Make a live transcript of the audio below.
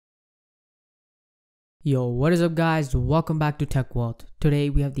Yo, what is up guys? Welcome back to Tech World. Today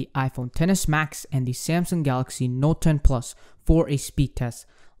we have the iPhone XS Max and the Samsung Galaxy Note 10 Plus for a speed test.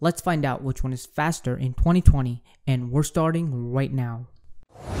 Let's find out which one is faster in 2020, and we're starting right now.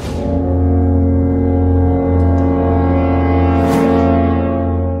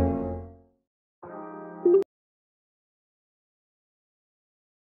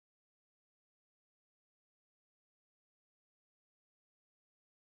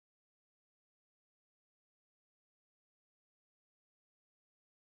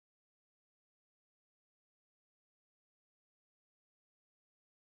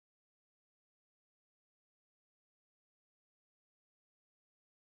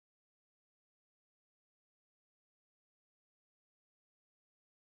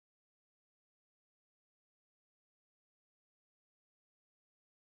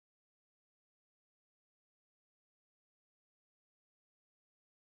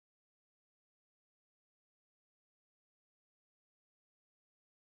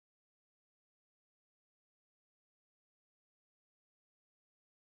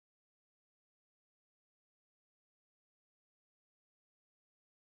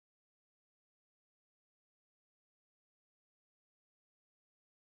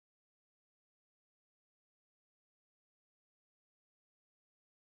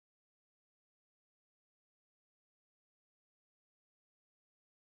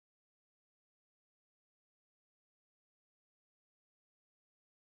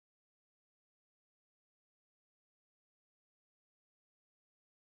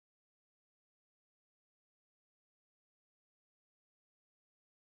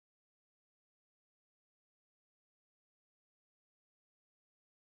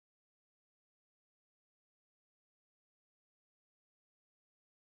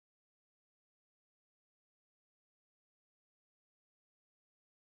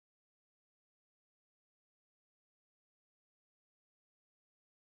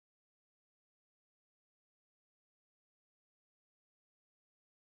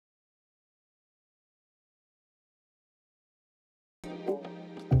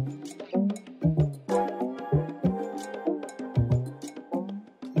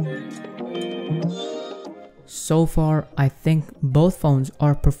 So far, I think both phones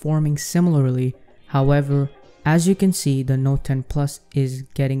are performing similarly. However, as you can see, the Note 10 Plus is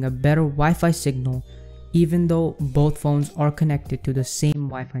getting a better Wi-Fi signal, even though both phones are connected to the same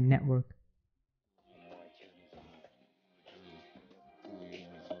Wi-Fi network.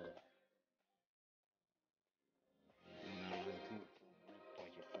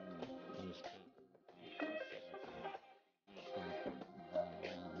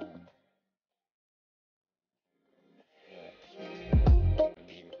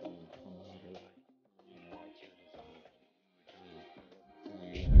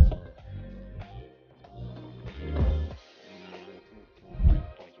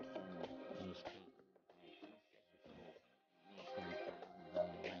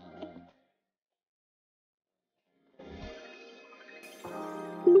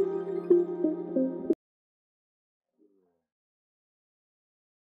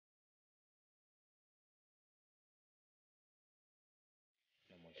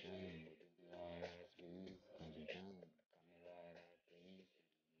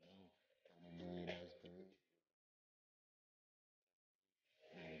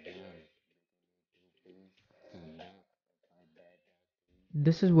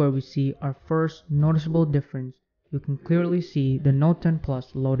 This is where we see our first noticeable difference. You can clearly see the Note 10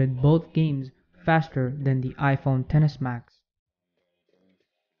 Plus loaded both games faster than the iPhone XS Max.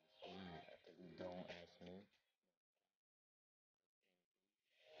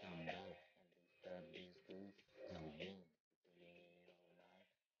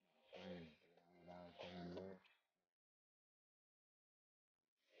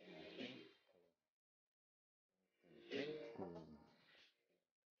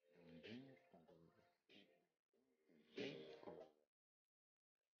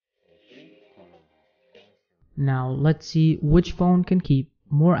 Now let's see which phone can keep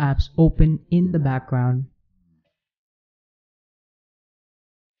more apps open in the background.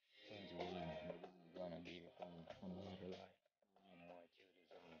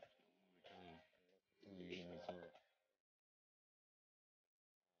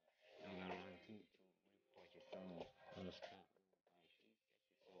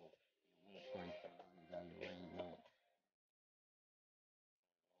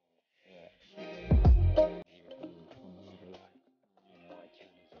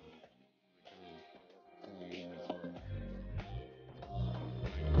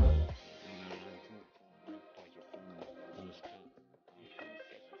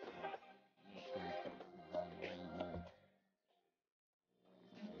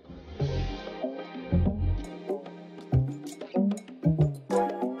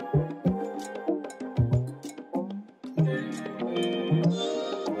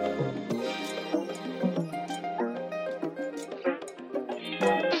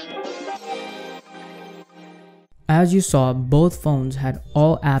 As you saw, both phones had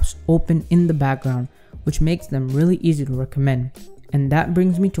all apps open in the background, which makes them really easy to recommend. And that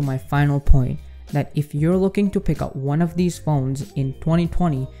brings me to my final point, that if you're looking to pick up one of these phones in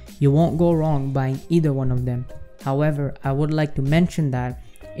 2020, you won't go wrong buying either one of them. However, I would like to mention that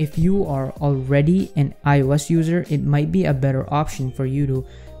if you are already an iOS user, it might be a better option for you to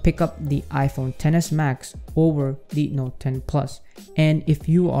pick up the iPhone XS Max over the Note 10 Plus. And if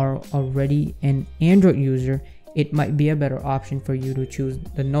you are already an Android user, it might be a better option for you to choose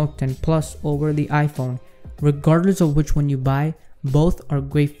the Note 10 Plus over the iPhone. Regardless of which one you buy, both are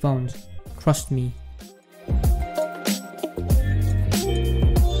great phones. Trust me.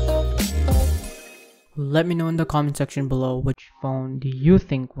 Let me know in the comment section below which phone do you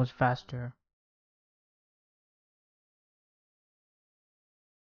think was faster.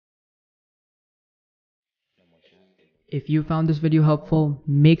 If you found this video helpful,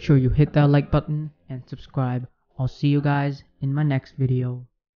 make sure you hit that like button and subscribe. I'll see you guys in my next video.